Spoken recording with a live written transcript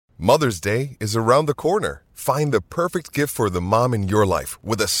Mother's Day is around the corner. Find the perfect gift for the mom in your life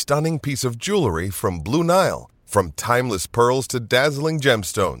with a stunning piece of jewelry from Blue Nile. From timeless pearls to dazzling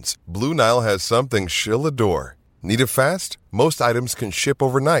gemstones, Blue Nile has something she'll adore. Need it fast? Most items can ship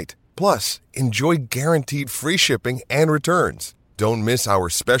overnight. Plus, enjoy guaranteed free shipping and returns. Don't miss our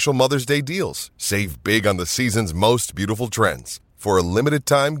special Mother's Day deals. Save big on the season's most beautiful trends. For a limited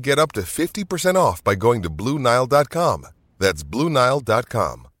time, get up to 50% off by going to BlueNile.com. That's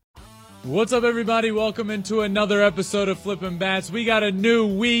BlueNile.com. What's up, everybody? Welcome into another episode of Flippin' Bats. We got a new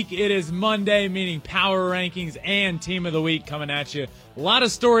week. It is Monday, meaning Power Rankings and Team of the Week coming at you. A lot of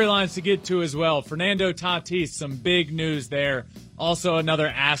storylines to get to as well. Fernando Tatis, some big news there. Also, another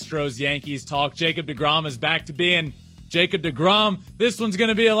Astros-Yankees talk. Jacob deGrom is back to being Jacob deGrom. This one's going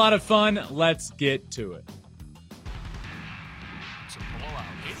to be a lot of fun. Let's get to it. It's a blowout.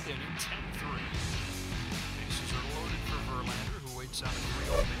 8th inning, 10-3. Bases are loaded for Verlander, who waits on a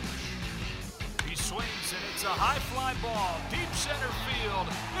 3-0 pitch. He swings, and it's a high fly ball. Deep center field.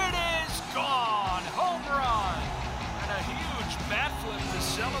 It is gone. Home run. And a huge bat flip to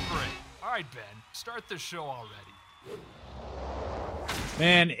celebrate. All right, Ben, start the show already.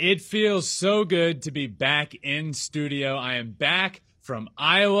 Man, it feels so good to be back in studio. I am back from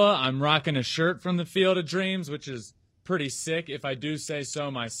Iowa. I'm rocking a shirt from the Field of Dreams, which is pretty sick if I do say so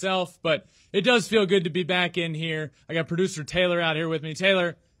myself. But it does feel good to be back in here. I got producer Taylor out here with me.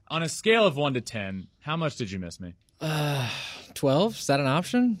 Taylor, on a scale of 1 to 10, how much did you miss me? 12? Is that an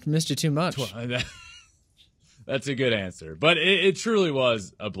option? Missed you too much. That's a good answer. But it truly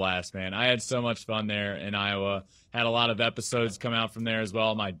was a blast, man. I had so much fun there in Iowa. Had a lot of episodes come out from there as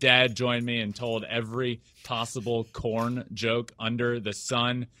well. My dad joined me and told every possible corn joke under the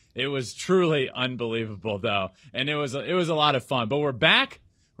sun. It was truly unbelievable, though. And it was a lot of fun. But we're back.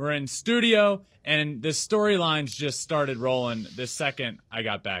 We're in studio. And the storylines just started rolling the second I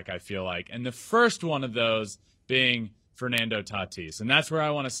got back, I feel like. And the first one of those being Fernando Tatis. And that's where I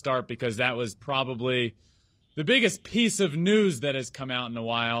want to start because that was probably the biggest piece of news that has come out in a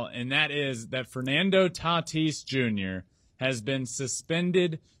while, and that is that Fernando Tatis Jr. has been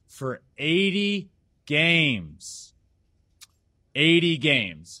suspended for 80 games. 80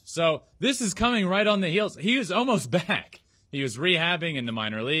 games. So this is coming right on the heels. He is almost back. He was rehabbing in the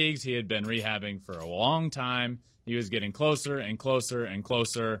minor leagues. He had been rehabbing for a long time. He was getting closer and closer and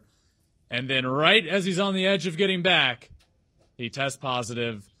closer. And then right as he's on the edge of getting back, he tests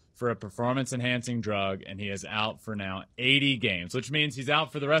positive for a performance-enhancing drug, and he is out for now 80 games, which means he's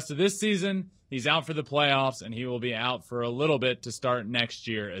out for the rest of this season, he's out for the playoffs, and he will be out for a little bit to start next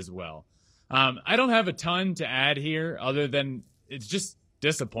year as well. I don't have a ton to add here other than it's just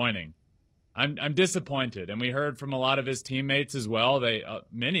disappointing. I'm disappointed, and we heard from a lot of his teammates as well.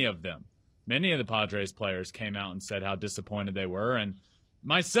 Many of the Padres players came out and said how disappointed they were, and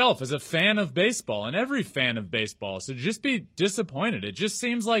myself as a fan of baseball and every fan of baseball, so just be disappointed. It just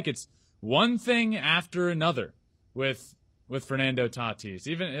seems like it's one thing after another with Fernando Tatis.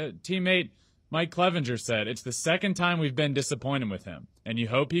 Even teammate Mike Clevenger said it's the second time we've been disappointed with him, and you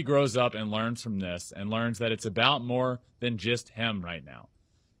hope he grows up and learns from this and learns that it's about more than just him right now.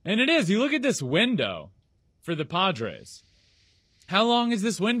 And it is. You look at this window for the Padres. How long is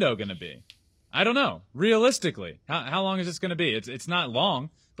this window going to be? I don't know. Realistically, how long is this going to be? It's not long,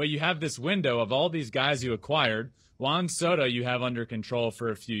 but you have this window of all these guys you acquired. Juan Soto you have under control for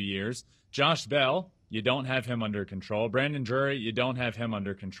a few years. Josh Bell, you don't have him under control. Brandon Drury, you don't have him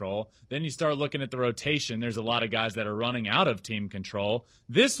under control. Then you start looking at the rotation. There's a lot of guys that are running out of team control.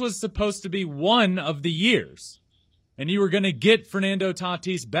 This was supposed to be one of the years, and you were going to get Fernando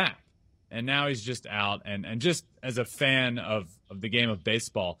Tatis back. And now he's just out. And just as a fan of the game of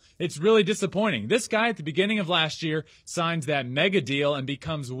baseball, it's really disappointing. This guy at the beginning of last year signs that mega deal and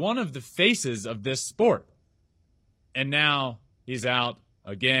becomes one of the faces of this sport. And now he's out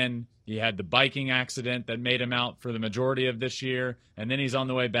again. He had the biking accident that made him out for the majority of this year. And then he's on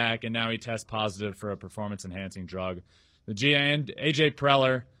the way back, and now he tests positive for a performance-enhancing drug. The GM, A.J.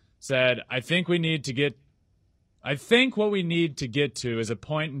 Preller, said, I think what we need to get to is a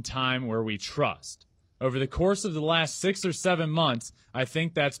point in time where we trust. Over the course of the last 6 or 7 months, I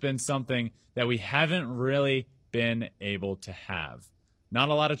think that's been something that we haven't really been able to have. Not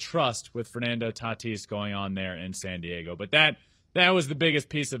a lot of trust with Fernando Tatis going on there in San Diego. But that was the biggest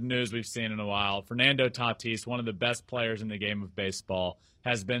piece of news we've seen in a while. Fernando Tatis, one of the best players in the game of baseball,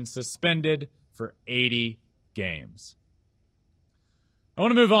 has been suspended for 80 games. I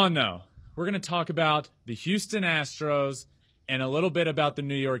want to move on, though. We're going to talk about the Houston Astros and a little bit about the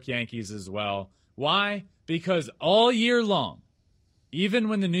New York Yankees as well. Why? Because all year long, even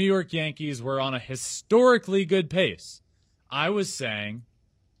when the New York Yankees were on a historically good pace, I was saying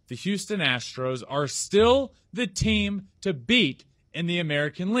the Houston Astros are still the team to beat in the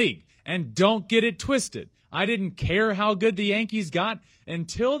American League. And don't get it twisted. I didn't care how good the Yankees got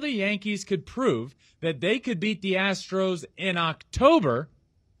until the Yankees could prove that they could beat the Astros in October.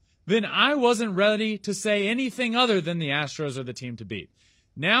 Then I wasn't ready to say anything other than the Astros are the team to beat.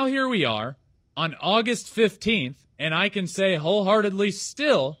 Now here we are on August 15th, and I can say wholeheartedly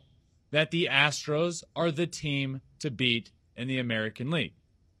still that the Astros are the team to beat in the American League.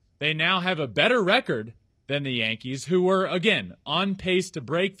 They now have a better record than the Yankees, who were, again, on pace to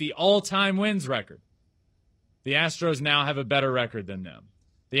break the all-time wins record. The Astros now have a better record than them.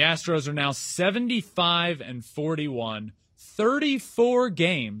 The Astros are now 75-41, 34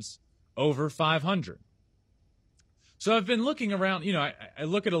 games over 500. So I've been looking around, I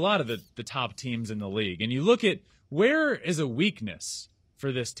look at a lot of the top teams in the league, and you look at where is a weakness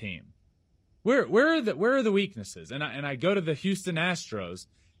for this team. Where are the weaknesses? And I go to the Houston Astros,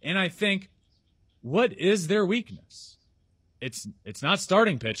 and I think, what is their weakness? It's not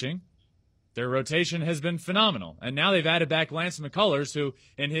starting pitching. Their rotation has been phenomenal. And now they've added back Lance McCullers, who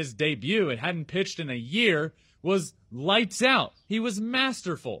in his debut, it hadn't pitched in a year, was lights out. He was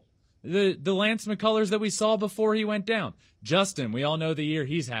masterful. The Lance McCullers that we saw before he went down. Justin, we all know the year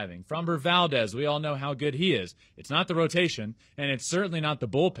he's having. Framber Valdez, we all know how good he is. It's not the rotation, and it's certainly not the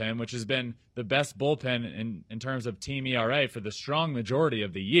bullpen, which has been the best bullpen in terms of team ERA for the strong majority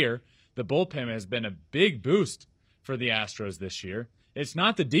of the year. The bullpen has been a big boost for the Astros this year. It's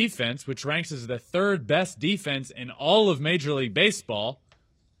not the defense, which ranks as the third best defense in all of Major League Baseball.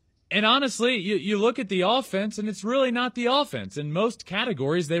 And honestly, you look at the offense, and it's really not the offense. In most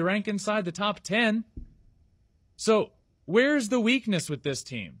categories, they rank inside the top 10. So where's the weakness with this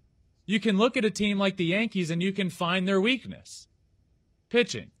team? You can look at a team like the Yankees, and you can find their weakness.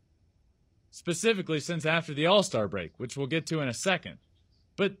 Pitching. Specifically since after the All-Star break, which we'll get to in a second.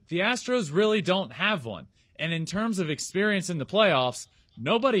 But the Astros really don't have one. And in terms of experience in the playoffs,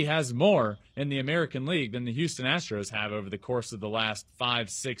 nobody has more in the American League than the Houston Astros have over the course of the last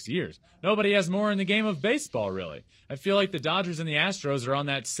 5-6 years. Nobody has more in the game of baseball, really. I feel like the Dodgers and the Astros are on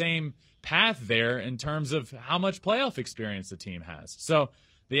that same path there in terms of how much playoff experience the team has. So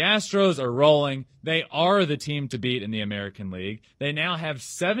the Astros are rolling. They are the team to beat in the American League. They now have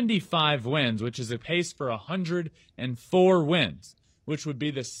 75 wins, which is a pace for 104 wins, which would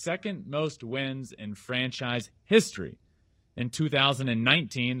be the second most wins in franchise history. In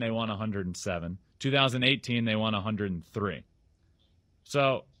 2019, they won 107. 2018, they won 103.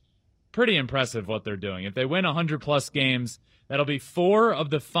 So, pretty impressive what they're doing. If they win 100-plus games, that'll be 4 of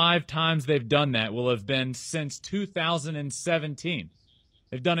the 5 times they've done that will have been since 2017.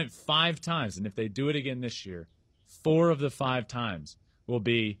 They've done it 5 times, and if they do it again this year, 4 of the 5 times will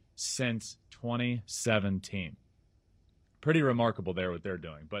be since 2017. Pretty remarkable there what they're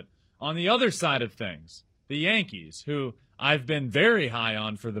doing. But on the other side of things, the Yankees, who I've been very high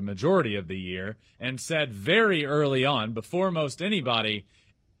on for the majority of the year and said very early on, before most anybody,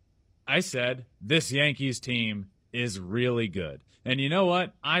 I said, this Yankees team is really good. And you know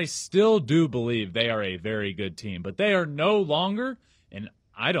what? I still do believe they are a very good team, but they are no longer, and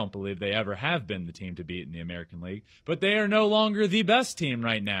I don't believe they ever have been the team to beat in the American League, but they are no longer the best team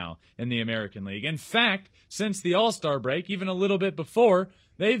right now in the American League. In fact, since the All-Star break, even a little bit before,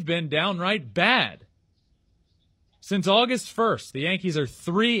 they've been downright bad. Since August 1st, the Yankees are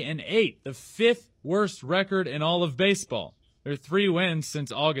 3-8, the 5th worst record in all of baseball. Their 3 wins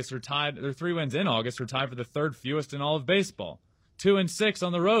since August are tied. Their 3 wins in August are tied for the 3rd fewest in all of baseball. 2-6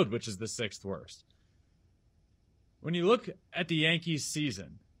 on the road, which is the 6th worst. When you look at the Yankees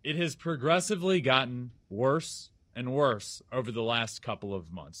season, it has progressively gotten worse and worse over the last couple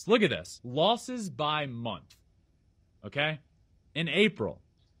of months. Look at this. Losses by month. Okay? In April,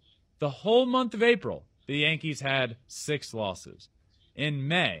 the whole month of April, the Yankees had 6 losses. In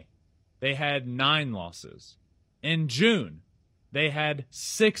May, they had 9 losses. In June, they had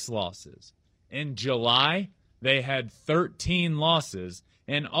 6 losses. In July, they had 13 losses.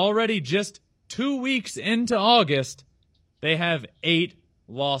 And already just 2 weeks into August, they have 8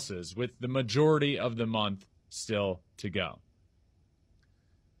 losses, with the majority of the month still to go.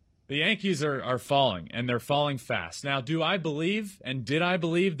 The Yankees are falling, and they're falling fast. Now, do I believe, and did I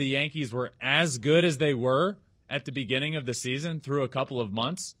believe the Yankees were as good as they were at the beginning of the season through a couple of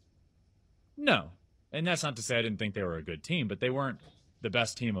months? No. And that's not to say I didn't think they were a good team, but they weren't the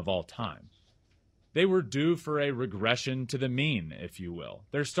best team of all time. They were due for a regression to the mean, if you will.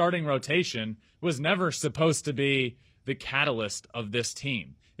 Their starting rotation was never supposed to be the catalyst of this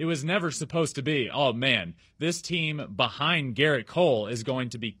team. It was never supposed to be, oh man, this team behind Garrett Cole is going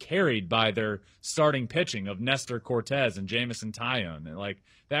to be carried by their starting pitching of Nestor Cortez and Jameson Taillon. Like,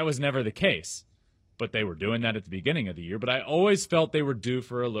 that was never the case. But they were doing that at the beginning of the year. But I always felt they were due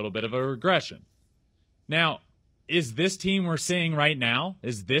for a little bit of a regression. Now, is this team we're seeing right now,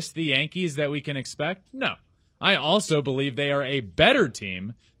 is this the Yankees that we can expect? No. I also believe they are a better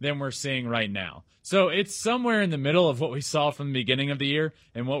team than we're seeing right now. So it's somewhere in the middle of what we saw from the beginning of the year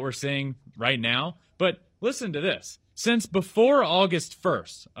and what we're seeing right now. But listen to this. Since before August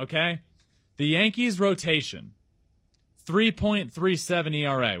 1st, okay, the Yankees rotation, 3.37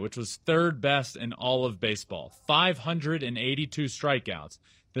 ERA, which was third best in all of baseball. 582 strikeouts,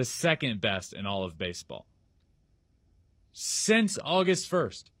 the second best in all of baseball. Since August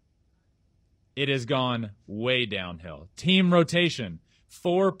 1st, it has gone way downhill. Team rotation,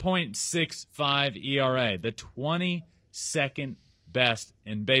 4.65 ERA, the 22nd best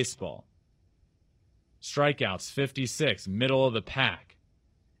in baseball. Strikeouts, 56, middle of the pack.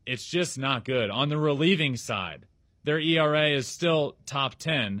 It's just not good. On the relieving side, their ERA is still top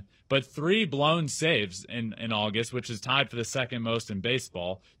 10, but 3 blown saves in August, which is tied for the second most in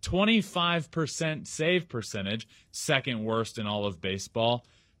baseball. 25% save percentage, second worst in all of baseball.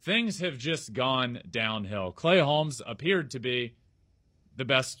 Things have just gone downhill. Clay Holmes appeared to be the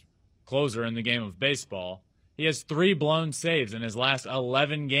best closer in the game of baseball. He has 3 blown saves in his last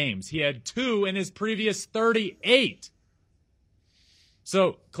 11 games. He had 2 in his previous 38.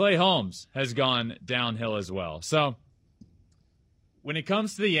 So Clay Holmes has gone downhill as well. So when it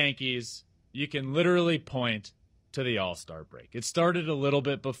comes to the Yankees, you can literally point to the All-Star break. It started a little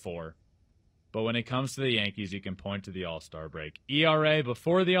bit before, but when it comes to the Yankees, you can point to the All-Star break. ERA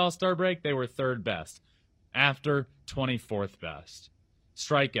before the All-Star break, they were third best. After, 24th best.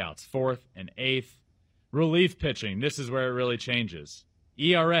 Strikeouts, 4th and 8th. Relief pitching, this is where it really changes.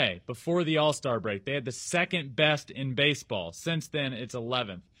 ERA, before the All-Star break, they had the second best in baseball. Since then, it's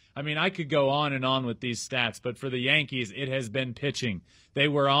 11th. I mean, I could go on and on with these stats, but for the Yankees, it has been pitching. They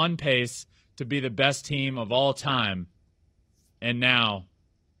were on pace to be the best team of all time, and now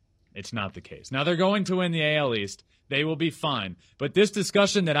it's not the case. Now, they're going to win the AL East. They will be fine. But this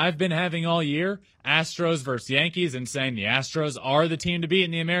discussion that I've been having all year, Astros versus Yankees, and saying the Astros are the team to beat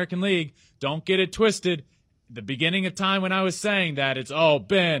in the American League, don't get it twisted. The beginning of time when I was saying that, it's, oh,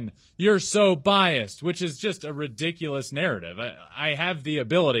 Ben, you're so biased, which is just a ridiculous narrative. I have the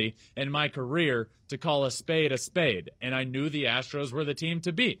ability in my career to call a spade, and I knew the Astros were the team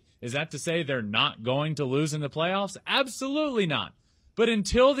to beat. Is that to say they're not going to lose in the playoffs? Absolutely not. But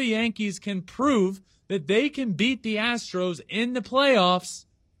until the Yankees can prove that they can beat the Astros in the playoffs,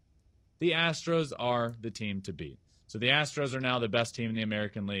 the Astros are the team to beat. So the Astros are now the best team in the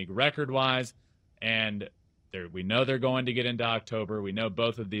American League record-wise, and we know they're going to get into October. We know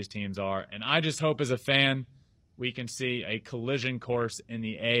both of these teams are. And I just hope as a fan we can see a collision course in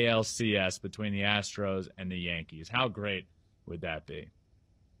the ALCS between the Astros and the Yankees. How great would that be?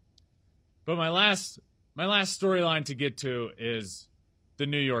 But my last storyline to get to is the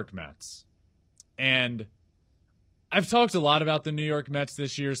New York Mets. And I've talked a lot about the New York Mets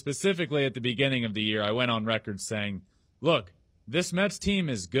this year. Specifically at the beginning of the year, I went on record saying, look, this Mets team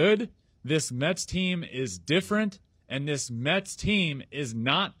is good. This Mets team is different, and this Mets team is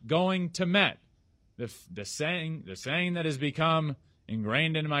not going to Met. The saying that has become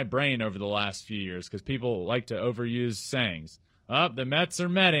ingrained in my brain over the last few years because people like to overuse sayings. The Mets are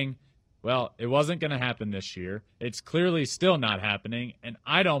Metting. Well, it wasn't going to happen this year. It's clearly still not happening, and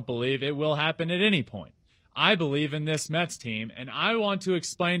I don't believe it will happen at any point. I believe in this Mets team, and I want to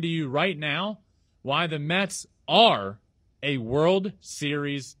explain to you right now why the Mets are a World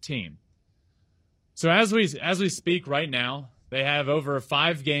Series team. So as we speak right now, they have over a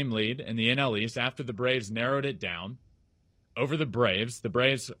 5-game lead in the NL East after the Braves narrowed it down over the Braves. The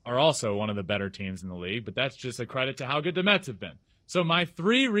Braves are also one of the better teams in the league, but that's just a credit to how good the Mets have been. So my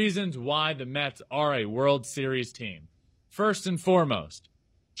 3 reasons why the Mets are a World Series team. First and foremost,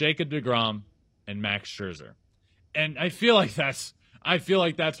 Jacob deGrom and Max Scherzer. And I feel like that's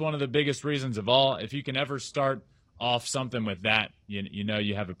one of the biggest reasons of all. If you can ever start off something with that, you know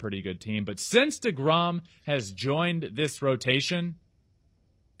you have a pretty good team. But since deGrom has joined this rotation,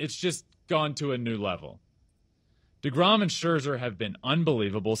 it's just gone to a new level. deGrom and Scherzer have been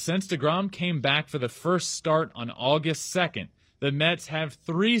unbelievable. Since deGrom came back for the first start on August 2nd, the Mets have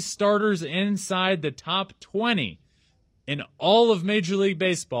 3 starters inside the top 20 in all of Major League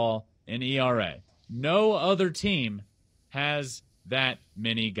Baseball in ERA. No other team has that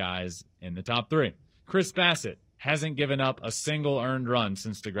many guys in the top 3. Chris Bassett hasn't given up a single earned run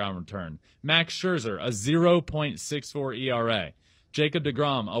since DeGrom returned. Max Scherzer, a 0.64 ERA. Jacob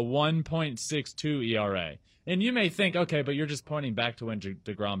DeGrom, a 1.62 ERA. And you may think, okay, but you're just pointing back to when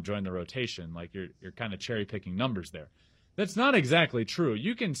DeGrom joined the rotation. Like you're kind of cherry-picking numbers there. That's not exactly true.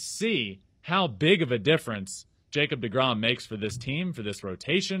 You can see how big of a difference Jacob DeGrom makes for this team, for this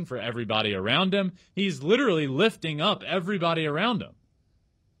rotation, for everybody around him. He's literally lifting up everybody around him.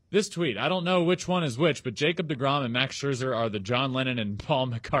 This tweet, I don't know which one is which, but Jacob DeGrom and Max Scherzer are the John Lennon and Paul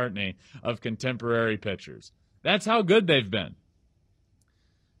McCartney of contemporary pitchers. That's how good they've been.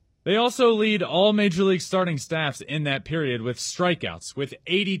 They also lead all Major League starting staffs in that period with strikeouts, with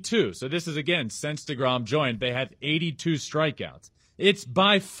 82. So this is, again, since DeGrom joined, they had 82 strikeouts. It's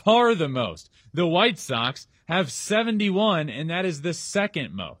by far the most. The White Sox have 71, and that is the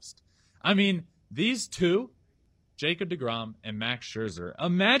second most. I mean, these two, Jacob DeGrom and Max Scherzer,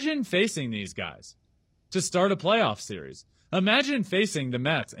 imagine facing these guys to start a playoff series. Imagine facing the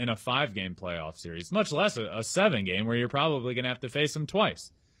Mets in a 5-game playoff series, much less a 7-game where you're probably going to have to face them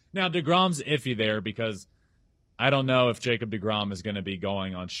twice. Now, DeGrom's iffy there because I don't know if Jacob DeGrom is going to be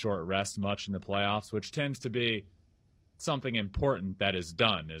going on short rest much in the playoffs, which tends to be something important that is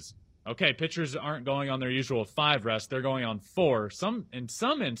done. Is, okay, pitchers aren't going on their usual 5 rest. They're going on 4. In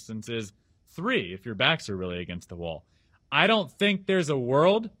some instances, 3 if your backs are really against the wall. I don't think there's a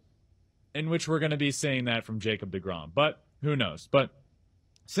world in which we're going to be seeing that from Jacob DeGrom, but who knows? But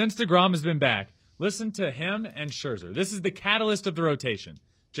since DeGrom has been back, listen to him and Scherzer. This is the catalyst of the rotation.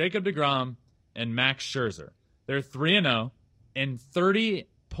 Jacob DeGrom and Max Scherzer. They're 3-0. In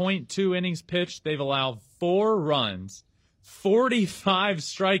 30.2 innings pitched, they've allowed 4 runs, 45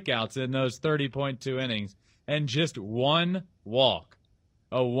 strikeouts in those 30.2 innings, and just 1 walk.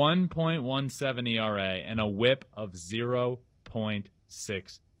 A 1.17 ERA and a whip of 0.65.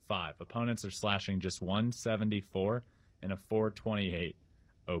 Opponents are slashing just 174 and a 428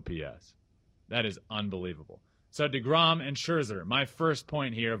 OPS. That is unbelievable. So DeGrom and Scherzer, my first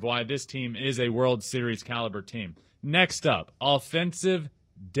point here of why this team is a World Series caliber team. Next up, offensive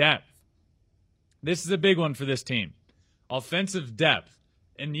depth. This is a big one for this team. Offensive depth.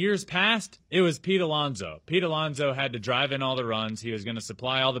 In years past, it was Pete Alonso. Pete Alonso had to drive in all the runs. He was going to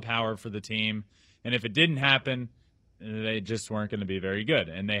supply all the power for the team. And if it didn't happen, they just weren't going to be very good.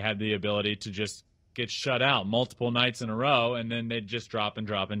 And they had the ability to just get shut out multiple nights in a row, and then they'd just drop in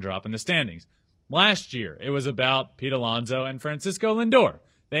the standings. Last year, it was about Pete Alonso and Francisco Lindor.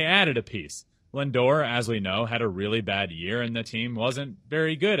 They added a piece. Lindor, as we know, had a really bad year, and the team wasn't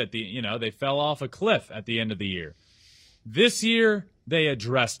very good at they fell off a cliff at the end of the year. This year, they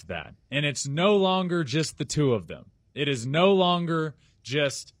addressed that, and it's no longer just the two of them. It is no longer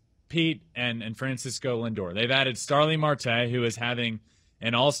just Pete and Francisco Lindor. They've added Starling Marte, who is having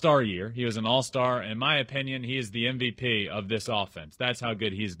an all-star year. He was an all-star. In my opinion, he is the MVP of this offense. That's how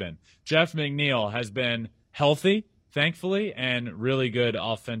good he's been. Jeff McNeil has been healthy, thankfully, and really good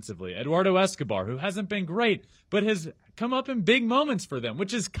offensively. Eduardo Escobar, who hasn't been great, but has come up in big moments for them,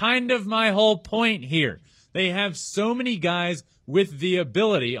 which is kind of my whole point here. They have so many guys with the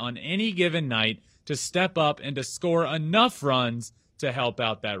ability on any given night to step up and to score enough runs to help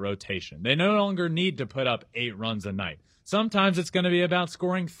out that rotation. They no longer need to put up 8 runs a night. Sometimes it's going to be about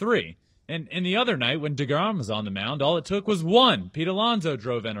scoring 3. And in the other night, when DeGrom was on the mound, all it took was 1. Pete Alonso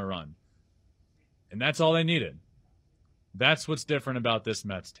drove in a run. And that's all they needed. That's what's different about this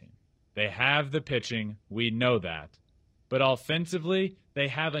Mets team. They have the pitching. We know that. But offensively, they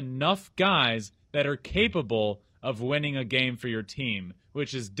have enough guys that are capable of winning a game for your team,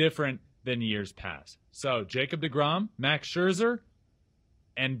 which is different than years past. So Jacob DeGrom, Max Scherzer,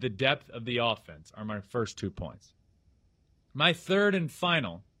 and the depth of the offense are my first 2 points. My third and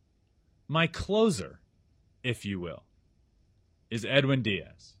final, my closer, if you will, is Edwin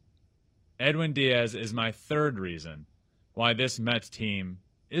Diaz. Edwin Diaz is my third reason why this Mets team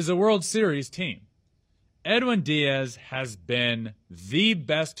is a World Series team. Edwin Diaz has been the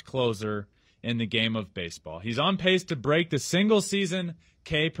best closer in the game of baseball. He's on pace to break the single-season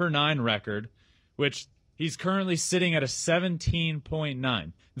K per 9 record, which he's currently sitting at a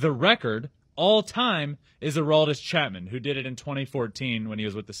 17.9. The record all time is Aroldis Chapman, who did it in 2014 when he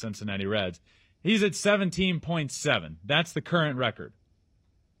was with the Cincinnati Reds. He's at 17.7. That's the current record.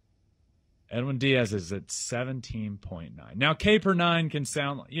 Edwin Diaz is at 17.9. Now, K per 9 can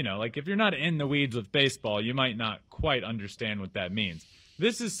sound, like if you're not in the weeds with baseball, you might not quite understand what that means.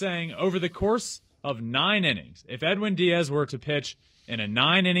 This is saying over the course of 9 innings, if Edwin Diaz were to pitch in a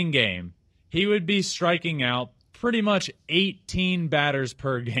 9-inning game, he would be striking out pretty much 18 batters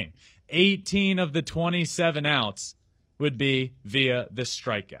per game. 18 of the 27 outs would be via the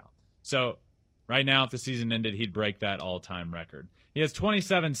strikeout. So Right now, if the season ended, he'd break that all-time record. He has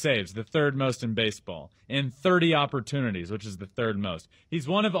 27 saves, the third most in baseball, in 30 opportunities, which is the third most. He's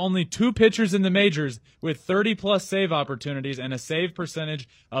one of only 2 pitchers in the majors with 30-plus save opportunities and a save percentage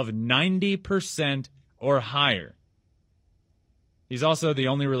of 90% or higher. He's also the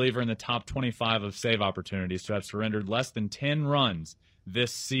only reliever in the top 25 of save opportunities to have surrendered less than 10 runs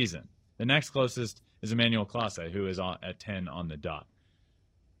this season. The next closest is Emmanuel Clase, who is at 10 on the dot.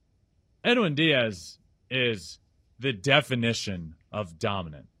 Edwin Diaz is the definition of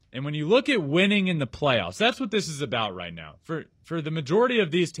dominant. And when you look at winning in the playoffs, that's what this is about right now. For the majority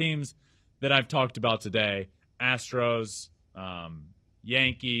of these teams that I've talked about today, Astros,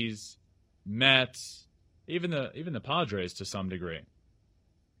 Yankees, Mets, even the Padres to some degree,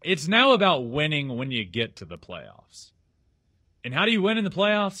 it's now about winning when you get to the playoffs. And how do you win in the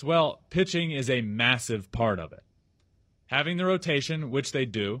playoffs? Well, pitching is a massive part of it. Having the rotation, which they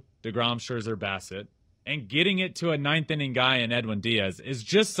do, DeGrom, Scherzer, Bassett, and getting it to a ninth-inning guy in Edwin Diaz is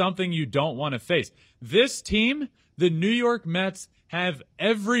just something you don't want to face. This team, the New York Mets, have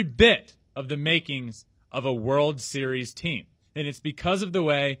every bit of the makings of a World Series team. And it's because of the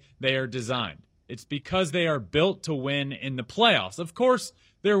way they are designed. It's because they are built to win in the playoffs. Of course,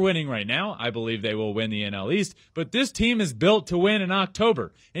 they're winning right now. I believe they will win the NL East. But this team is built to win in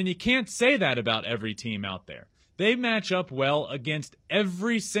October. And you can't say that about every team out there. They match up well against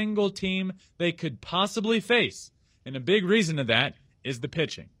every single team they could possibly face. And a big reason of that is the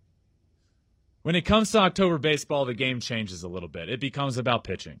pitching. When it comes to October baseball, the game changes a little bit. It becomes about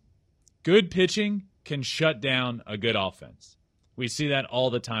pitching. Good pitching can shut down a good offense. We see that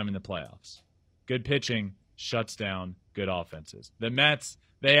all the time in the playoffs. Good pitching shuts down good offenses. The Mets,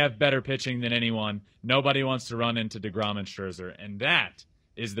 they have better pitching than anyone. Nobody wants to run into DeGrom and Scherzer, and that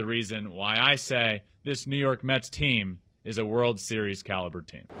is the reason why I say this New York Mets team is a World Series caliber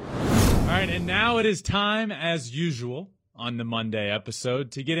team. All right, and now it is time, as usual, on the Monday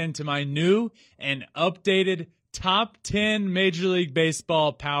episode, to get into my new and updated top 10 Major League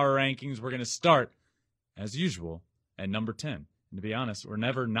Baseball power rankings. We're going to start, as usual, at number 10. And to be honest, we're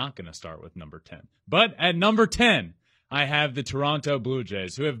never not going to start with number 10. But at number 10, I have the Toronto Blue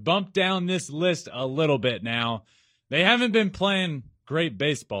Jays, who have bumped down this list a little bit now. They haven't been playing great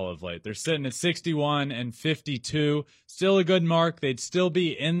baseball of late. They're sitting at 61 and 52. Still a good mark. They'd still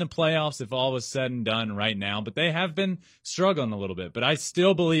be in the playoffs if all was said and done right now, but they have been struggling a little bit. But I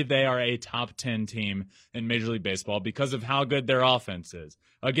still believe they are a top 10 team in Major League Baseball because of how good their offense is.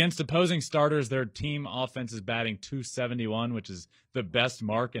 Against opposing starters, their team offense is batting .271, which is the best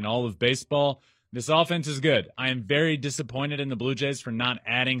mark in all of baseball. This offense is good. I am very disappointed in the Blue Jays for not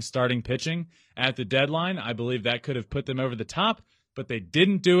adding starting pitching at the deadline. I believe that could have put them over the top, but they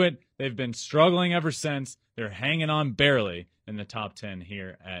didn't do it. They've been struggling ever since. They're hanging on barely in the top 10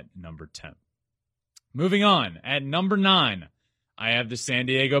 here at number 10. Moving on, at number 9, I have the San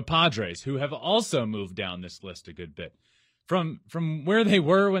Diego Padres, who have also moved down this list a good bit. From where they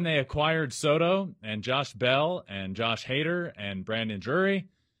were when they acquired Soto and Josh Bell and Josh Hader and Brandon Drury,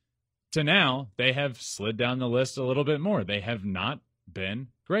 to now, they have slid down the list a little bit more. They have not been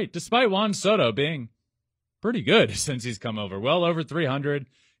great, despite Juan Soto being pretty good since he's come over. Well over 300.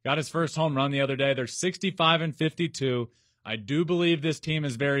 Got his first home run the other day. They're 65 and 52. I do believe this team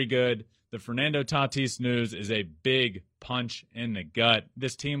is very good. The Fernando Tatis news is a big punch in the gut.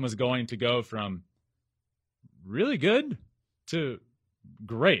 This team was going to go from really good to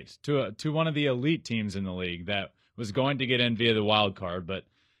great to one of the elite teams in the league that was going to get in via the wild card, but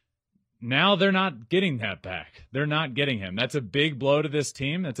now they're not getting that back. They're not getting him. That's a big blow to this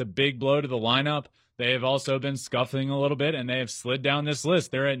team. That's a big blow to the lineup. They have also been scuffling a little bit, and they have slid down this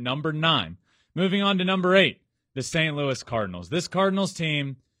list. They're at number 9. Moving on to number 8, the St. Louis Cardinals. This Cardinals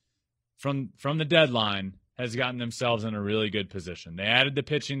team, from the deadline, has gotten themselves in a really good position. They added the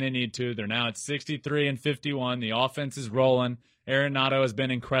pitching they need to. They're now at 63 and 51. The offense is rolling. Arenado has been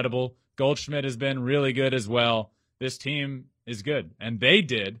incredible. Goldschmidt has been really good as well. This team is good. And they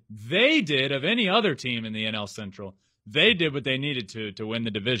did of any other team in the NL Central, they did what they needed to win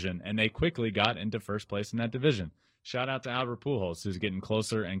the division, and they quickly got into first place in that division. Shout out to Albert Pujols, who's getting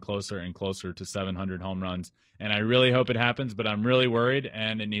closer and closer and closer to 700 home runs, and I really hope it happens, but I'm really worried,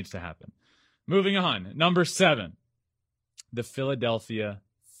 and it needs to happen. Moving on, number 7, the Philadelphia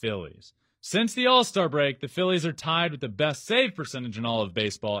Phillies. Since the All-Star break, the Phillies are tied with the best save percentage in all of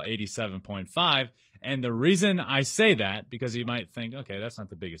baseball, 87.5, and the reason I say that, because you might think, okay, that's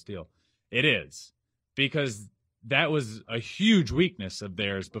not the biggest deal. It is, because that was a huge weakness of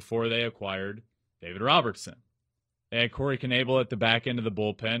theirs before they acquired David Robertson. They had Corey Knebel at the back end of the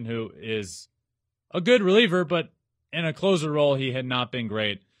bullpen, who is a good reliever, but in a closer role, he had not been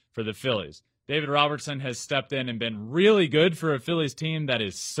great for the Phillies. David Robertson has stepped in and been really good for a Phillies team that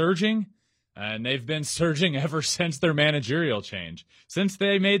is surging, and they've been surging ever since their managerial change. Since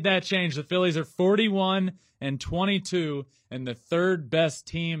they made that change, the Phillies are 41-22 and the third best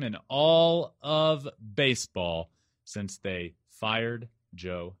team in all of baseball since they fired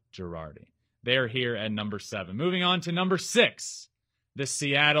Joe Girardi. They're here at number 7. Moving on to number 6, the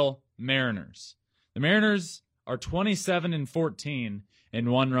Seattle Mariners. The Mariners are 27-14 in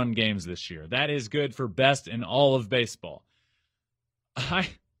one-run games this year. That is good for best in all of baseball.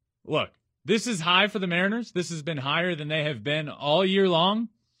 Look, this is high for the Mariners. This has been higher than they have been all year long.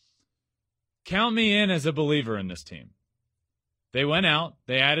 Count me in as a believer in this team. They went out.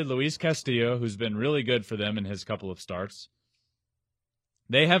 They added Luis Castillo, who's been really good for them in his couple of starts.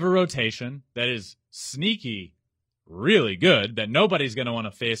 They have a rotation that is sneaky, really good, that nobody's going to want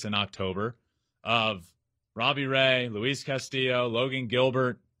to face in October, of Robbie Ray, Luis Castillo, Logan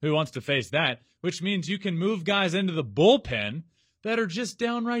Gilbert. Who wants to face that? Which means you can move guys into the bullpen that are just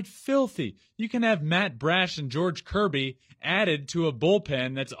downright filthy. You can have Matt Brash and George Kirby added to a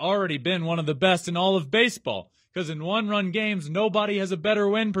bullpen that's already been one of the best in all of baseball. Because in one-run games, nobody has a better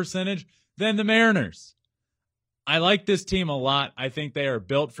win percentage than the Mariners. I like this team a lot. I think they are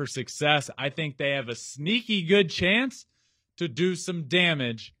built for success. I think they have a sneaky good chance to do some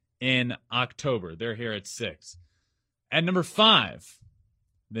damage in October. They're here at 6. At number 5,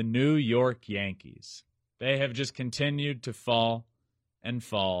 the New York Yankees. They have just continued to fall and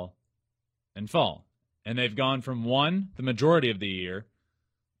fall and fall. And they've gone from 1, the majority of the year,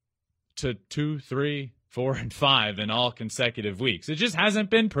 to 2, 3, 4, and 5 in all consecutive weeks. It just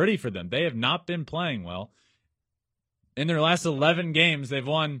hasn't been pretty for them. They have not been playing well. In their last 11 games, they've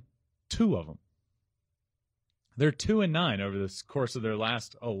won 2 of them. They're 2-9 over the course of their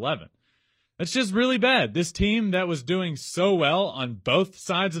last 11. That's just really bad. This team that was doing so well on both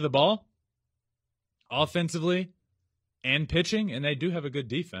sides of the ball, offensively and pitching, and they do have a good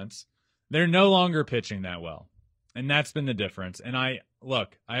defense, they're no longer pitching that well. And that's been the difference. And I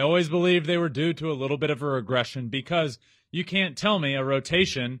always believed they were due to a little bit of a regression, because you can't tell me a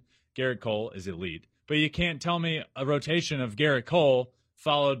rotation, Garrett Cole is elite, but you can't tell me a rotation of Garrett Cole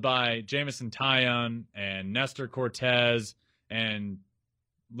followed by Jameson Taillon and Nestor Cortez and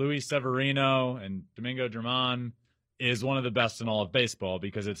Luis Severino and Domingo Germán is one of the best in all of baseball,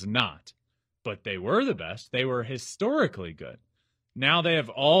 because it's not. But they were the best. They were historically good. Now they have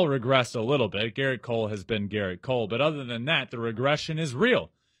all regressed a little bit. Garrett Cole has been Garrett Cole. But other than that, the regression is real.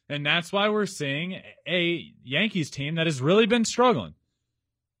 And that's why we're seeing a Yankees team that has really been struggling.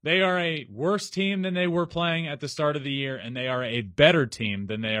 They are a worse team than they were playing at the start of the year, and they are a better team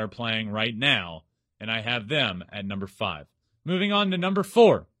than they are playing right now. And I have them at number 5. Moving on to number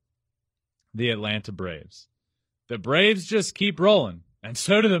 4, the Atlanta Braves. The Braves just keep rolling, and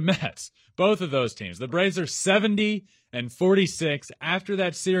so do the Mets. Both of those teams. The Braves are 70-46. After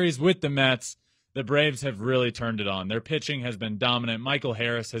that series with the Mets, the Braves have really turned it on. Their pitching has been dominant. Michael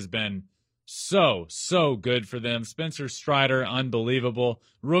Harris has been so good for them. Spencer Strider, unbelievable.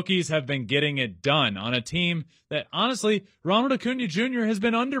 Rookies have been getting it done on a team that, honestly, Ronald Acuna Jr. has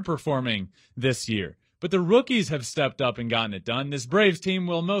been underperforming this year. But the rookies have stepped up and gotten it done. This Braves team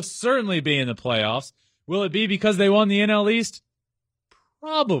will most certainly be in the playoffs. Will it be because they won the NL East?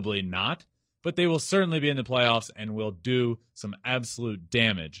 Probably not. But they will certainly be in the playoffs and will do some absolute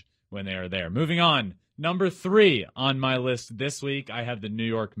damage when they are there. Moving on, number 3 on my list this week, I have the New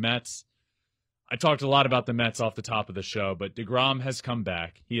York Mets. I talked a lot about the Mets off the top of the show, but DeGrom has come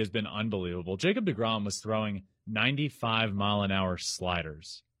back. He has been unbelievable. Jacob DeGrom was throwing 95-mile-an-hour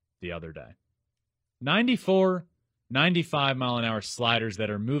sliders the other day. 95-mile-an-hour sliders that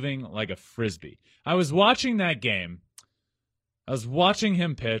are moving like a Frisbee. I was watching that game. I was watching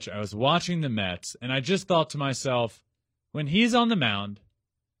him pitch. I was watching the Mets, and I just thought to myself, when he's on the mound,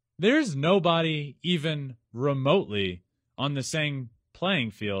 there's nobody even remotely on the same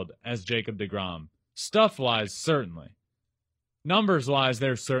playing field as Jacob DeGrom. Stuff-wise, certainly. Numbers-wise,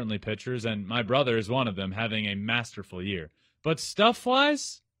 there's certainly pitchers, and my brother is one of them, having a masterful year. But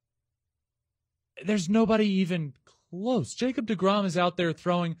stuff-wise, there's nobody even close. Jacob DeGrom is out there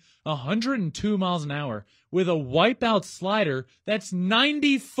throwing 102 miles an hour with a wipeout slider that's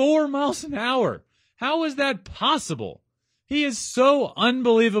 94 miles an hour. How is that possible? He is so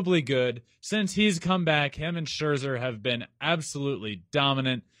unbelievably good since he's come back. Him and Scherzer have been absolutely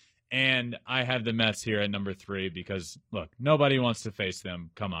dominant, and I have the Mets here at number 3 because, look, nobody wants to face them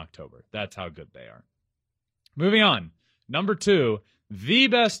come October. That's how good they are. Moving on, number 2, the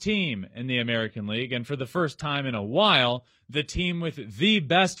best team in the American League, and for the first time in a while, the team with the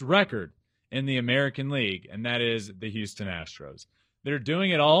best record in the American League, and that is the Houston Astros. They're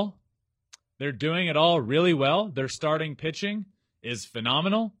doing it all. They're doing it all really well. Their starting pitching is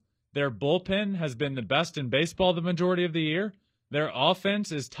phenomenal. Their bullpen has been the best in baseball the majority of the year. Their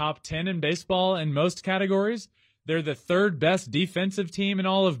offense is top 10 in baseball in most categories. They're the third best defensive team in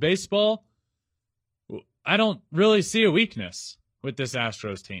all of baseball. I don't really see a weakness with this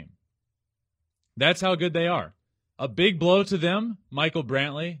Astros team. That's how good they are. A big blow to them, Michael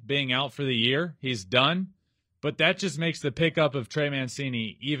Brantley being out for the year. He's done. But that just makes the pickup of Trey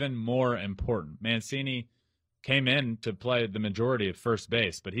Mancini even more important. Mancini came in to play the majority of first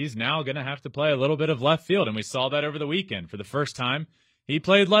base, but he's now going to have to play a little bit of left field, and we saw that over the weekend. For the first time, he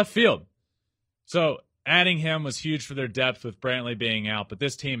played left field. So adding him was huge for their depth with Brantley being out, but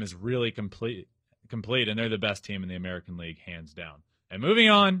this team is really complete, and they're the best team in the American League, hands down. And moving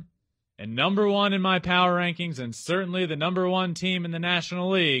on, and number one in my power rankings, and certainly the number one team in the National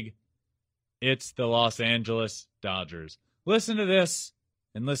League, it's the Los Angeles Dodgers. Listen to this,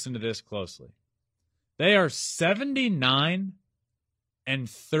 and listen to this closely. They are 79-34.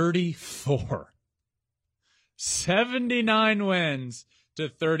 79 wins to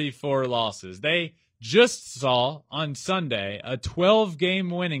 34 losses. They just saw on Sunday a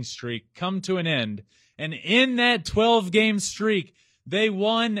 12-game winning streak come to an end, and in that 12-game streak, they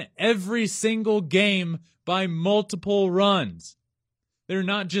won every single game by multiple runs. They're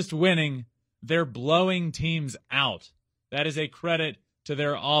not just winning, they're blowing teams out. That is a credit to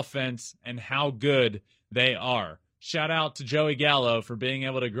their offense and how good they are. Shout out to Joey Gallo for being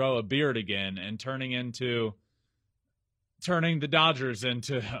able to grow a beard again and turning the Dodgers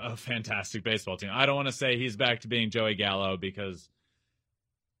into a fantastic baseball team. I don't want to say he's back to being Joey Gallo because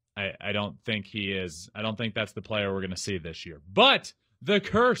I don't think he is. I don't think that's the player we're going to see this year. But the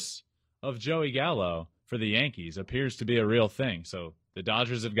curse of Joey Gallo for the Yankees appears to be a real thing. So the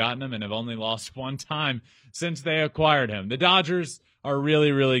Dodgers have gotten him and have only lost one time since they acquired him. The Dodgers are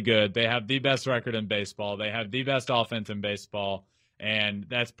really, really good. They have the best record in baseball. They have the best offense in baseball. And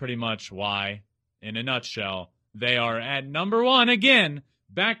that's pretty much why, in a nutshell, they are at number one again,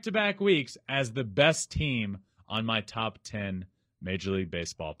 back-to-back weeks, as the best team on my top 10 Major League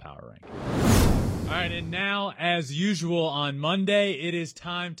Baseball power ranking. All right, and now, as usual on Monday, it is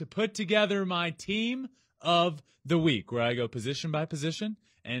time to put together my team of the week, where I go position by position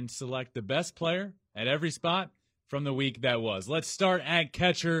and select the best player at every spot from the week that was. Let's start at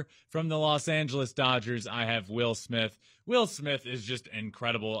catcher from the Los Angeles Dodgers. I have Will Smith. Will Smith is just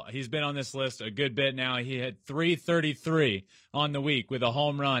incredible. He's been on this list a good bit now. He hit .333 on the week with a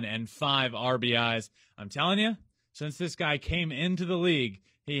home run and 5 RBIs. I'm telling you, since this guy came into the league,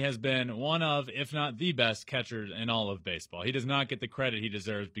 he has been one of, if not the best catchers in all of baseball. He does not get the credit he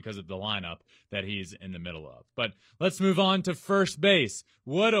deserves because of the lineup that he's in the middle of. But let's move on to first base.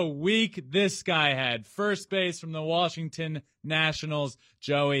 What a week this guy had. First base from the Washington Nationals,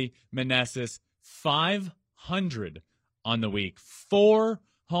 Joey Meneses, 500 on the week, 4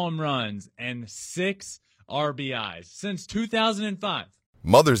 home runs and 6 RBIs since 2005.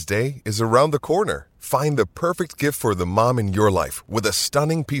 Mother's Day is around the corner. Find the perfect gift for the mom in your life with a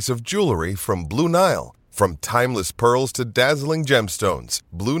stunning piece of jewelry from Blue Nile. From timeless pearls to dazzling gemstones,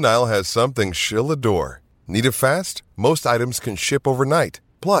 Blue Nile has something she'll adore. Need it fast? Most items can ship overnight.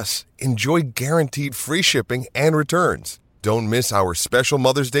 Plus, enjoy guaranteed free shipping and returns. Don't miss our special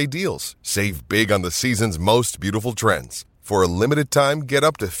Mother's Day deals. Save big on the season's most beautiful trends. For a limited time, get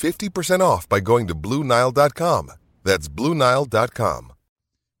up to 50% off by going to BlueNile.com. That's BlueNile.com.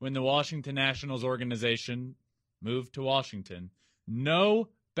 When the Washington Nationals organization moved to Washington, no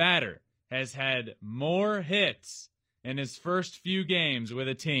batter has had more hits in his first few games with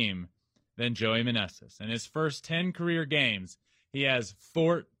a team than Joey Meneses. In his first 10 career games, he has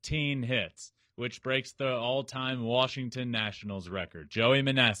 14 hits, which breaks the all-time Washington Nationals record. Joey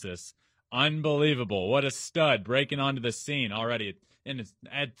Meneses, unbelievable. What a stud, breaking onto the scene already.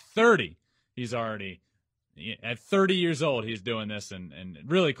 At 30, he's already... At 30 years old, he's doing this, and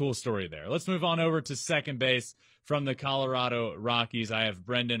really cool story there. Let's move on over to second base from the Colorado Rockies. I have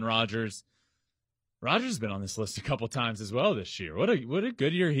Brendan Rodgers. Rodgers has been on this list a couple times as well this year. What a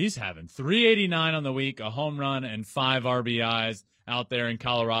good year he's having. 389 on the week, a home run, and 5 RBIs out there in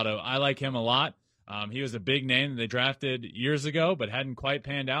Colorado. I like him a lot. He was a big name that they drafted years ago, but hadn't quite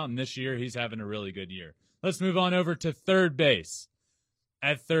panned out, and this year he's having a really good year. Let's move on over to third base.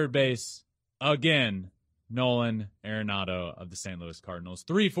 At third base, again, Nolan Arenado of the St. Louis Cardinals.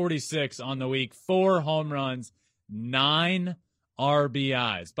 346 on the week, 4 home runs, 9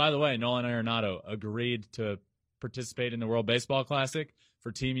 RBIs. By the way, Nolan Arenado agreed to participate in the World Baseball Classic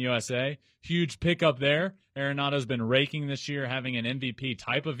for Team USA. Huge pickup there. Arenado's been raking this year, having an MVP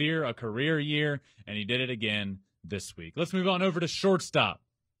type of year, a career year, and he did it again this week. Let's move on over to shortstop.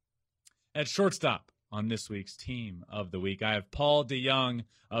 At shortstop on this week's Team of the Week, I have Paul DeJong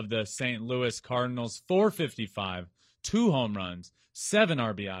of the St. Louis Cardinals, 455, 2 home runs, 7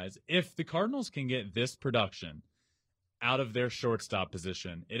 RBIs. If the Cardinals can get this production out of their shortstop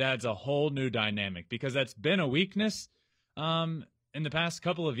position, it adds a whole new dynamic because that's been a weakness in the past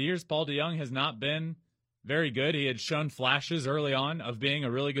couple of years. Paul DeJong has not been very good. He had shown flashes early on of being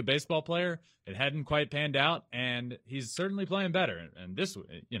a really good baseball player. It hadn't quite panned out, and he's certainly playing better. And this,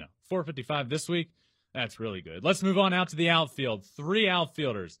 455 this week, that's really good. Let's move on out to the outfield. 3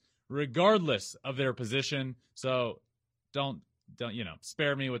 outfielders, regardless of their position. So don't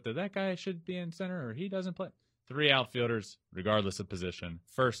spare me with that guy should be in center or he doesn't play. 3 outfielders, regardless of position.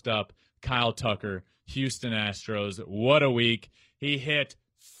 First up, Kyle Tucker, Houston Astros. What a week. He hit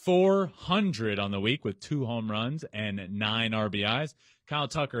 400 on the week with 2 home runs and 9 RBIs. Kyle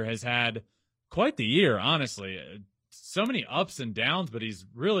Tucker has had quite the year, honestly. So many ups and downs, but he's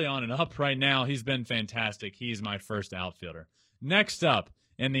really on and up right now. He's been fantastic. He's my first outfielder. Next up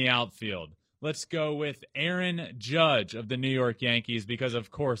in the outfield, let's go with Aaron Judge of the New York Yankees because,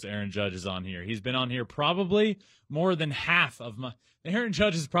 of course, Aaron Judge is on here. He's been on here probably more than half of my – Aaron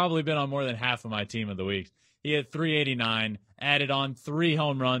Judge has probably been on more than half of my Team of the Week. He had 389, added on 3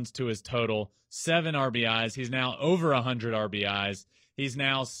 home runs to his total, 7 RBIs. He's now over 100 RBIs. He's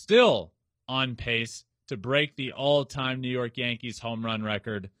now still on pace to break the all-time New York Yankees home run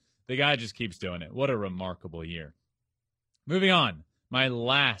record. The guy just keeps doing it. What a remarkable year. Moving on, my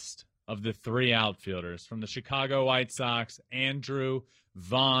last of the 3 outfielders from the Chicago White Sox, Andrew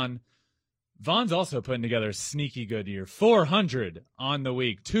Vaughn. Vaughn's also putting together a sneaky good year. 400 on the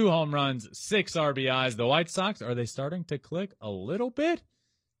week, 2 home runs, 6 RBIs. The White Sox, are they starting to click a little bit?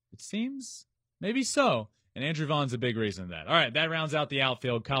 It seems maybe so. And Andrew Vaughn's a big reason of that. All right, that rounds out the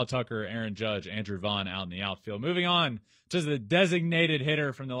outfield. Kyle Tucker, Aaron Judge, Andrew Vaughn out in the outfield. Moving on to the designated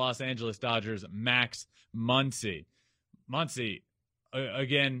hitter from the Los Angeles Dodgers, Max Muncy. Muncy,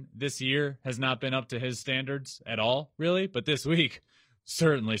 again, this year has not been up to his standards at all, really, but this week,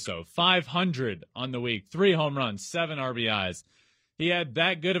 certainly so. 500 on the week, 3 home runs, 7 RBIs. He had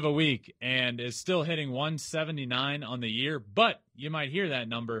that good of a week and is still hitting 179 on the year, but you might hear that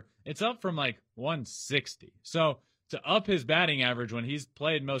number. It's up from like 160. So to up his batting average when he's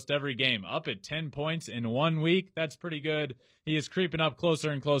played most every game, up at 10 points in 1 week, that's pretty good. He is creeping up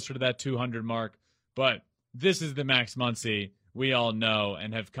closer and closer to that 200 mark, but this is the Max Muncy we all know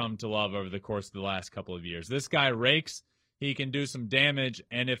and have come to love over the course of the last couple of years. This guy rakes. He can do some damage,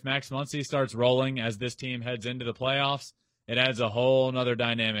 and if Max Muncy starts rolling as this team heads into the playoffs, it adds a whole nother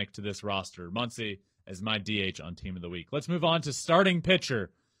dynamic to this roster. Muncy is my DH on Team of the Week. Let's move on to starting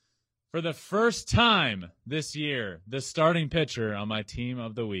pitcher. For the first time this year, the starting pitcher on my Team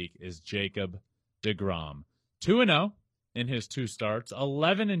of the Week is Jacob deGrom. 2-0 in his 2 starts,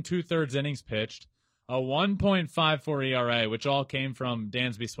 11 2/3 innings pitched, a 1.54 ERA, which all came from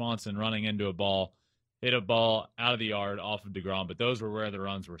Dansby Swanson running into a ball, hit a ball out of the yard off of deGrom, but those were where the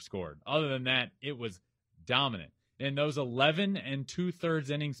runs were scored. Other than that, it was dominant. In those 11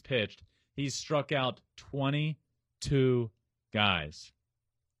 2/3 innings pitched, he struck out 22 guys.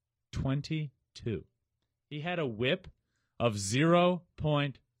 22. He had a whip of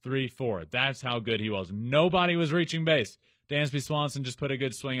 0.34. That's how good he was. Nobody was reaching base. Dansby Swanson just put a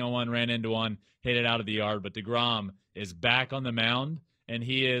good swing on one, ran into one, hit it out of the yard, but deGrom is back on the mound, and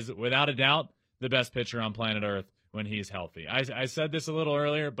he is, without a doubt, the best pitcher on planet Earth when he's healthy. I said this a little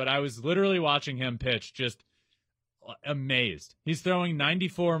earlier, but I was literally watching him pitch just amazed. He's throwing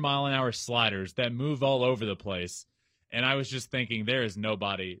 94-mile-an-hour sliders that move all over the place, and I was just thinking there is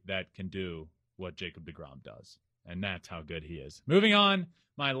nobody that can do what Jacob deGrom does, and that's how good he is. Moving on,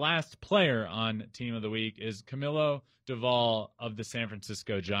 my last player on Team of the Week is Camilo Doval of the San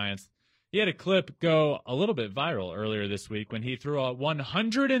Francisco Giants. He had a clip go a little bit viral earlier this week when he threw a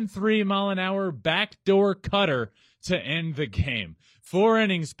 103-mile-an-hour backdoor cutter to end the game. 4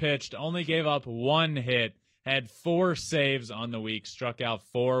 innings pitched, only gave up 1 hit, had 4 saves on the week, struck out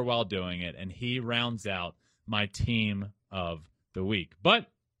 4 while doing it, and he rounds out my Team of the Week. But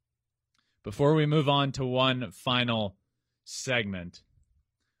before we move on to one final segment,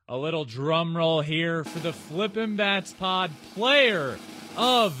 a little drum roll here for the Flippin' Bats Pod Player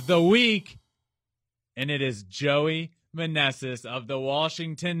of the Week, and it is Joey Meneses of the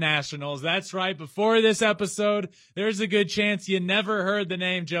Washington Nationals. That's right, before this episode, there's a good chance you never heard the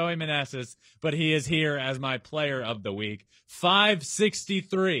name Joey Meneses, but he is here as my Player of the Week.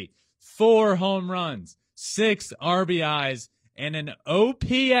 563, 4 home runs, 6 RBIs, and an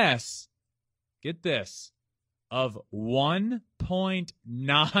OPS, get this, of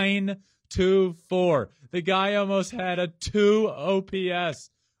 1.924. The guy almost had a 2 OPS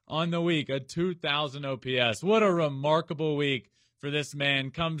on the week, a 2,000 OPS. What a remarkable week for this man.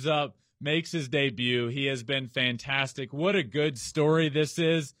 Comes up, makes his debut. He has been fantastic. What a good story this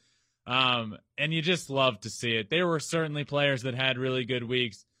is. And you just love to see it. There were certainly players that had really good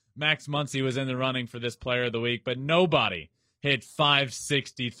weeks. Max Muncy was in the running for this player of the week, but nobody hit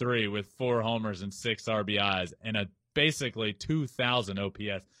 563 with 4 homers and 6 RBIs and a basically 2,000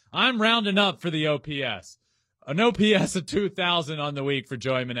 OPS. I'm rounding up for the OPS. An OPS of 2,000 on the week for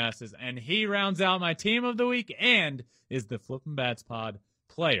Joey Meneses, and he rounds out my team of the week and is the Flippin' Bats Pod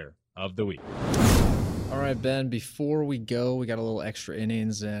player of the week. All right, Ben, before we go, we got a little extra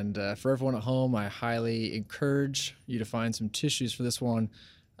innings, and for everyone at home, I highly encourage you to find some tissues for this one.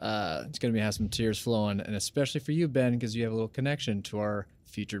 It's going to have some tears flowing, and especially for you, Ben, because you have a little connection to our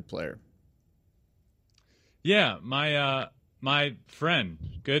featured player. Yeah, my friend,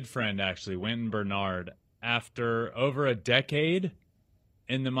 good friend actually, Wynton Bernard, after over a decade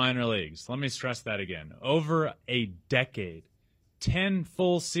in the minor leagues. Let me stress that again. Over a decade, 10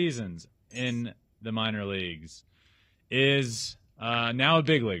 full seasons in the minor leagues, is now a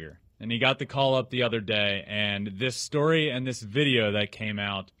big leaguer. And he got the call up the other day, and this story and this video that came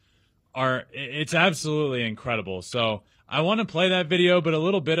out it's absolutely incredible. So I want to play that video, but a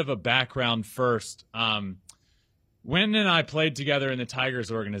little bit of a background first. Wynton and I played together in the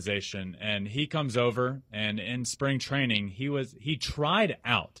Tigers organization, and he comes over, and in spring training, he tried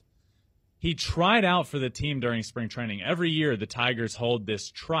out. He tried out for the team during spring training. Every year, the Tigers hold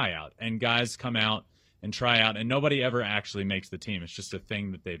this tryout, and guys come out and try out, and nobody ever actually makes the team. It's just a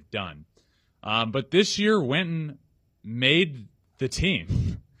thing that they've done. But this year, Wynton made the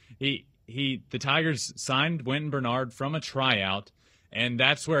team. The Tigers signed Wynton Bernard from a tryout, and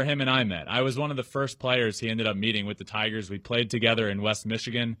that's where him and I met. I was one of the first players he ended up meeting with the Tigers. We played together in West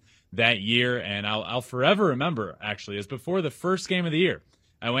Michigan that year, and I'll forever remember, actually, is before the first game of the year.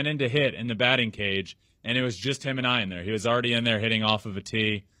 I went in to hit in the batting cage, and it was just him and I in there. He was already in there hitting off of a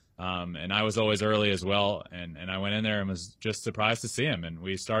tee, and I was always early as well. And I went in there and was just surprised to see him. And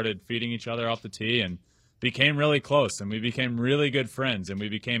we started feeding each other off the tee and became really close. And we became really good friends. And we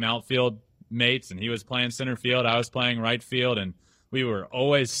became outfield mates. And he was playing center field. I was playing right field. And we were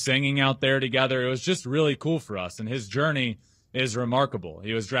always singing out there together. It was just really cool for us. And his journey is remarkable.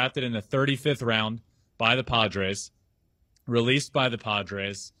 He was drafted in the 35th round by the Padres, released by the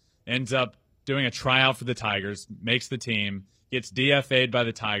Padres, ends up doing a tryout for the Tigers, makes the team, gets DFA'd by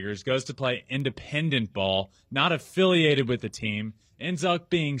the Tigers, goes to play independent ball, not affiliated with the team, ends up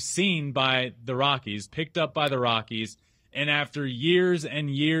being seen by the Rockies, picked up by the Rockies, and after years and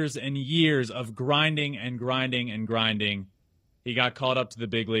years and years of grinding and grinding and grinding, he got called up to the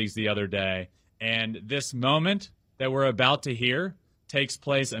big leagues the other day. And this moment that we're about to hear takes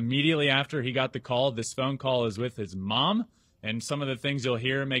place immediately after he got the call. This phone call is with his mom, and some of the things you'll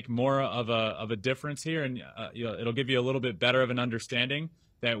hear make more of a difference here, and it'll give you a little bit better of an understanding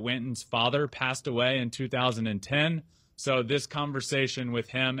that Wynton's father passed away in 2010. So this conversation with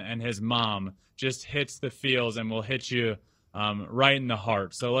him and his mom just hits the feels and will hit you right in the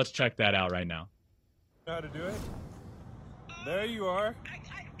heart. So let's check that out right now. Know how to do it? There you are. I can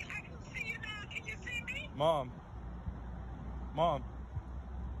see you now. Can you see me? Mom.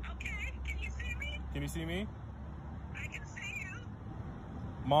 Okay. Can you see me? Can you see me? I can see you.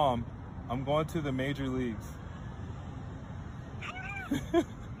 Mom, I'm going to the major leagues.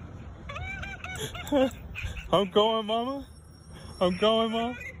 I'm going, Mama. I'm going,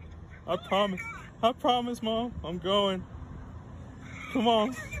 Mom. I promise, Mom. I'm going. Come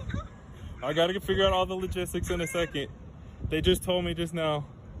on. I gotta figure out all the logistics in a second. They just told me just now.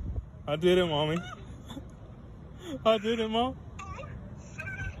 I did it, Mommy. I did it, Mom.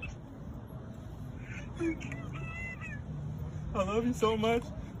 I love you so much.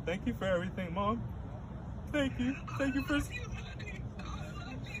 Thank you for everything, Mom. Thank you. Thank you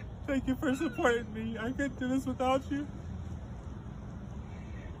for supporting me. I couldn't do this without you.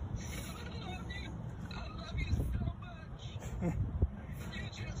 I love you so much.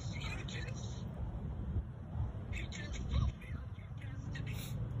 You just fulfilled your destiny.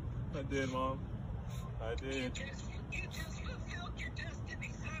 I did, Mom. I did. You just fulfilled your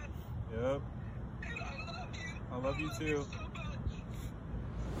destiny, son. Yep. And I love you. I love you too. So much.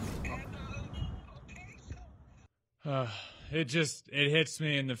 And, okay, so. It hits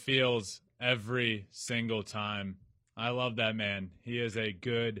me in the feels every single time. I love that man. He is a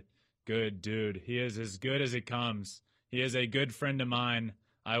good dude. He is as good as it comes. He is a good friend of mine.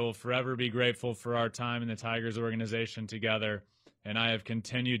 I will forever be grateful for our time in the Tigers organization together, and I have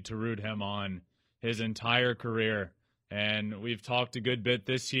continued to root him on his entire career. And we've talked a good bit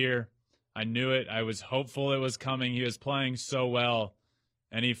this year. I knew it. I was hopeful it was coming. He was playing so well.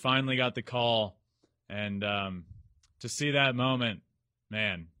 and he finally got the call. And to see that moment,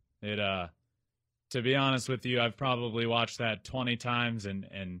 man, it to be honest with you, I've probably watched that 20 times,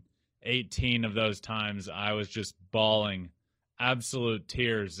 and 18 of those times I was just bawling absolute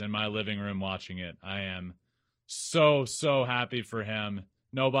tears in my living room watching it. I am so happy for him.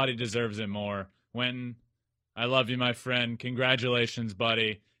 Nobody deserves it more. Wynton, I love you, my friend. Congratulations,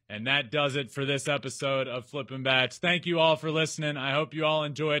 buddy. And that does it for this episode of Flippin' Bats. Thank you all for listening. I hope you all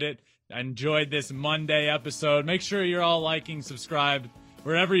enjoyed it. Enjoyed this Monday episode. Make sure you're all liking, subscribed,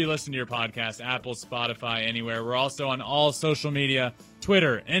 wherever you listen to your podcast, Apple, Spotify, anywhere. We're also on all social media,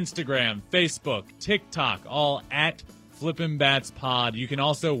 Twitter, Instagram, Facebook, TikTok, all at Flippin' Bats Pod. You can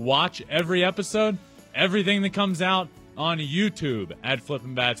also watch every episode, everything that comes out on YouTube at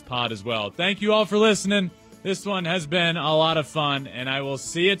Flippin' Bats Pod as well. Thank you all for listening. This one has been a lot of fun, and I will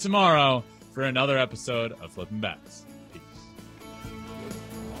see you tomorrow for another episode of Flippin' Bats.